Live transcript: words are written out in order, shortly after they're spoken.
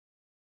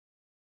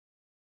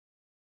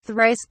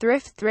thrice,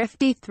 thrift,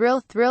 thrifty,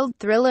 thrill, thrilled,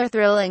 thriller,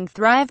 thrilling,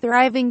 thrive,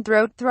 thriving,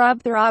 throat,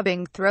 throb,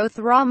 throbbing, throw,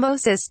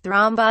 thrombosis,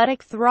 thrombotic,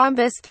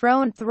 thrombus,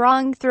 thrown,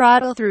 throng,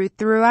 throttle, through,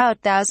 throughout,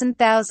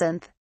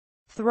 thousandth,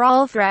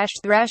 thrall, thrash,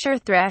 thrasher,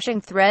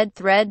 thrashing, thread,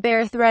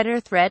 threadbare,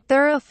 threader, threat,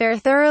 thoroughfare,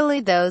 thoroughly,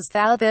 those,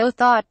 thou, though,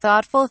 thought,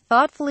 thoughtful,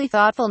 thoughtfully,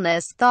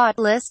 thoughtfulness,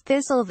 thoughtless,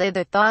 thistle,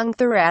 thither, thong,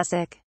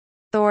 thoracic,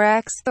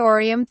 thorax,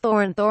 thorium,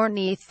 thorn,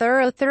 thorny,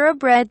 thorough,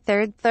 thoroughbred,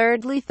 third,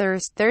 thirdly,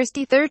 thirst,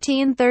 thirsty,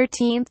 13th,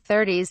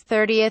 30s,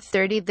 30th,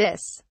 30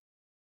 this.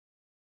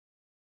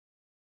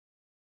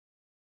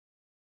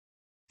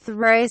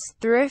 Thrice,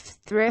 thrift,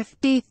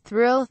 thrifty,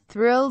 thrill,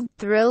 thrilled,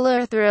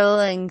 thriller,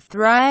 thrilling,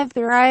 thrive,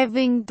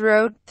 thriving,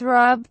 throat,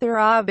 throb,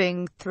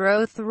 throbbing,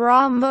 throw,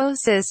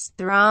 thrombosis,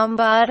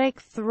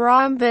 thrombotic,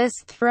 thrombus,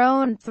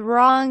 thrown,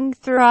 throng,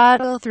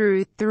 throttle,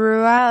 through,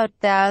 throughout,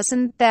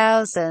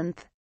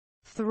 thousandth,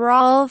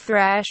 thrall,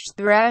 thrash,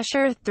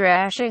 thrasher,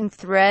 thrashing,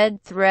 thread,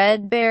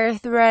 threadbare,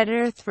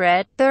 threader,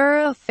 threat,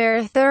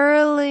 thoroughfare,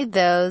 thoroughly,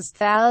 those,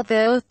 thou,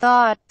 though,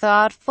 thought,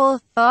 thoughtful,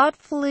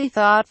 thoughtfully,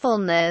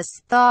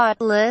 thoughtfulness,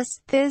 thoughtless,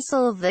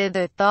 thistle,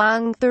 thither,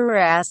 thong,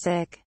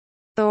 thoracic,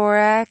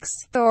 thorax,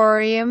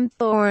 thorium,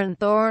 thorn,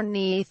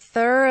 thorny,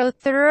 thorough,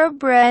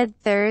 thoroughbred,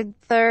 third,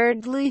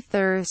 thirdly,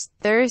 thirst,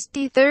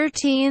 thirsty,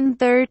 13th,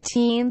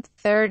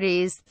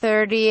 30s,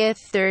 30th,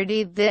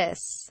 30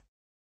 this.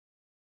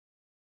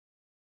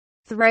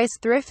 Thrice,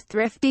 thrift,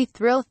 thrifty,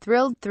 thrill,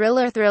 thrilled,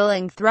 thriller,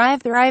 thrilling,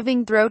 thrive,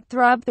 thriving, throat,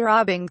 throb,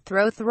 throbbing,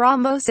 throw,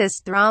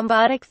 thrombosis,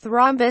 thrombotic,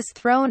 thrombus,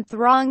 thrown,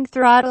 throng,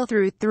 throttle,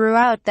 through,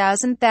 throughout,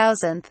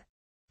 thousandth,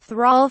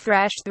 thrall,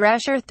 thrash,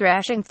 thrasher,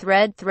 thrashing,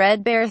 thread,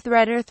 threadbare,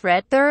 threader,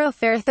 threat,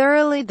 thoroughfare,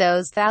 thoroughly,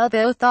 those, thou,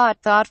 though, thought,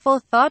 thoughtful,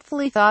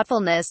 thoughtfully,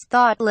 thoughtfulness,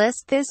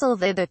 thoughtless, thistle,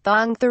 thither,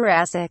 thong,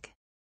 thoracic,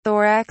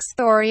 thorax,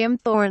 thorium,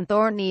 thorn,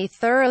 thorny,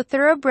 thorough,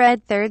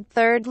 thoroughbred, third,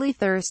 thirdly,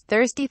 thirst,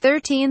 thirsty,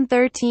 13th,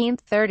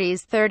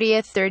 30s,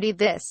 30th, 30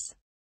 this.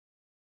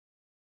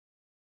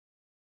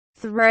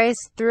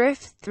 Thrice,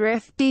 thrift,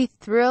 thrifty,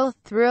 thrill,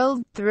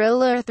 thrilled,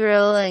 thriller,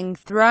 thrilling,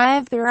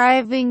 thrive,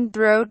 thriving,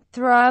 throat,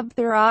 throb,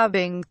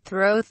 throbbing,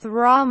 throw,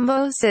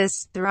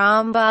 thrombosis,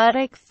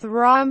 thrombotic,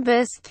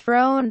 thrombus,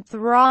 thrown,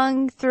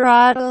 throng,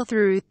 throttle,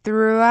 through,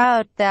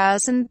 throughout,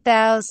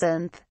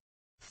 thousandth,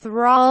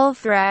 thrall,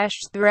 thrash,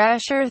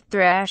 thrasher,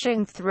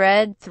 thrashing,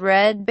 thread,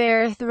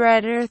 threadbare,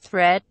 threader,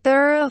 threat,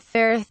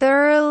 thoroughfare,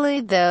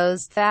 thoroughly,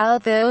 those, thou,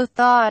 though,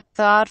 thought,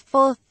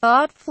 thoughtful,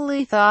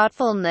 thoughtfully,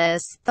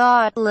 thoughtfulness,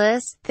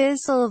 thoughtless,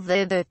 thistle,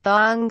 thither,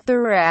 thong,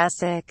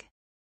 thoracic,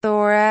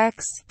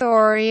 thorax,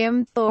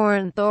 thorium,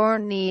 thorn,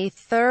 thorny,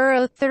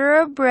 thorough,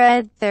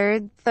 thoroughbred,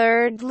 third,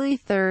 thirdly,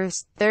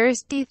 thirst,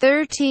 thirsty,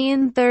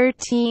 13th,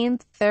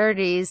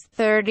 30s,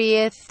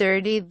 30th,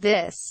 30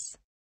 this.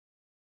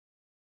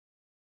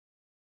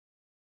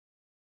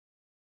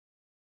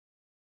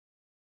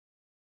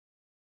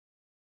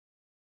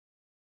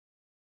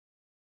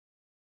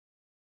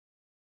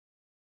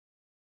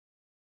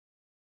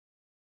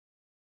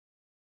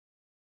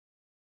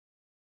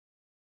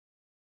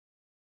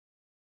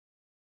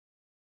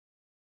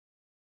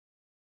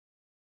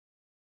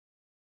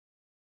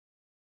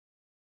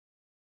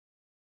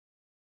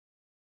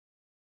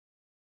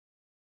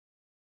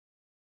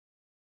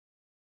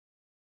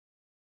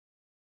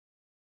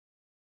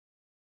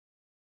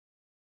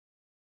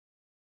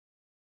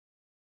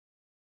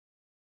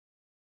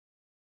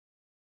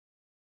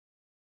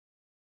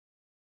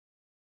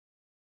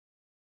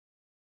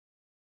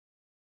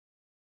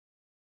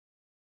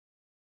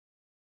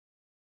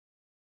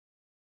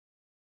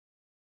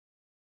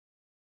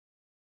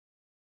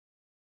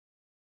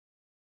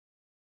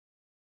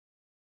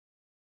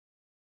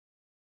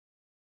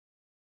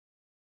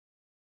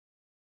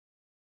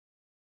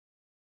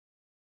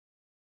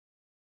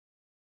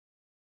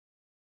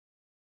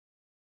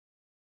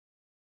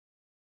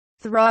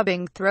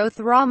 Throbbing, throw,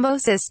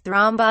 thrombosis,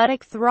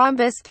 thrombotic,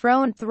 thrombus,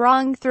 thrown,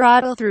 throng,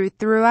 throttle, through,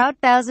 throughout,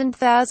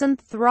 thousandth,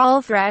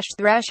 thrall, thrash,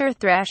 thrasher,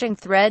 thrashing,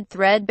 thread,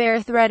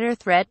 threadbare, threader,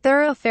 threat,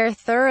 thoroughfare,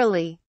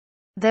 thoroughly,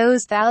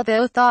 those, thou,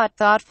 though, thought,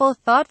 thoughtful,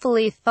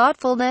 thoughtfully,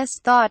 thoughtfulness,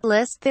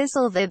 thoughtless,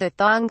 thistle, thither,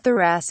 thong,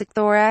 thoracic,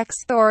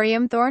 thorax,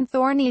 thorium, thorn,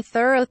 thorny,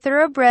 thorough,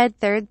 thoroughbred,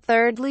 third,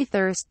 thirdly,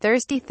 thirst,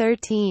 thirsty,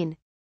 13th,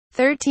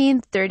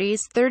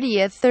 30s,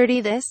 30th,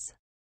 30 this.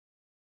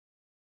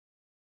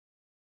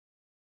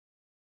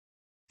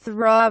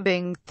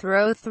 Throbbing,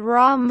 throw,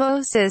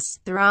 thrombosis,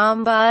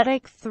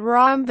 thrombotic,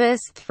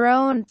 thrombus,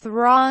 thrown,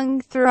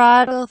 throng,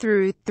 throttle,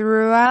 through,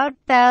 throughout,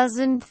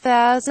 thousandth,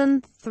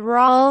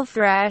 thrall,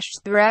 thrash,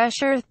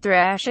 thrasher,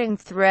 thrashing,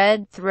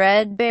 thread,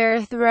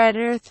 threadbare,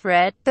 threader,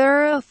 threat,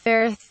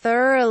 thoroughfare,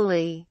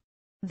 thoroughly,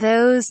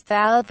 those,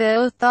 thou,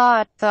 though,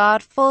 thought,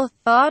 thoughtful,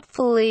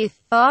 thoughtfully,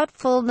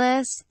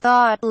 thoughtfulness,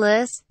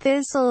 thoughtless,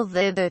 thistle,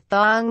 thither,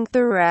 thong,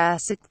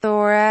 thoracic,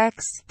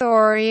 thorax,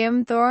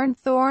 thorium, thorn,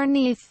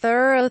 thorny,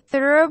 thorough,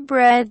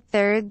 thoroughbred,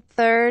 third,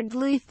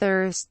 thirdly,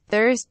 thirst,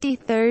 thirsty,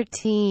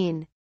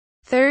 13th,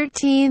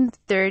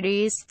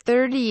 30s,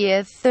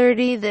 30th,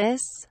 30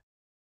 this.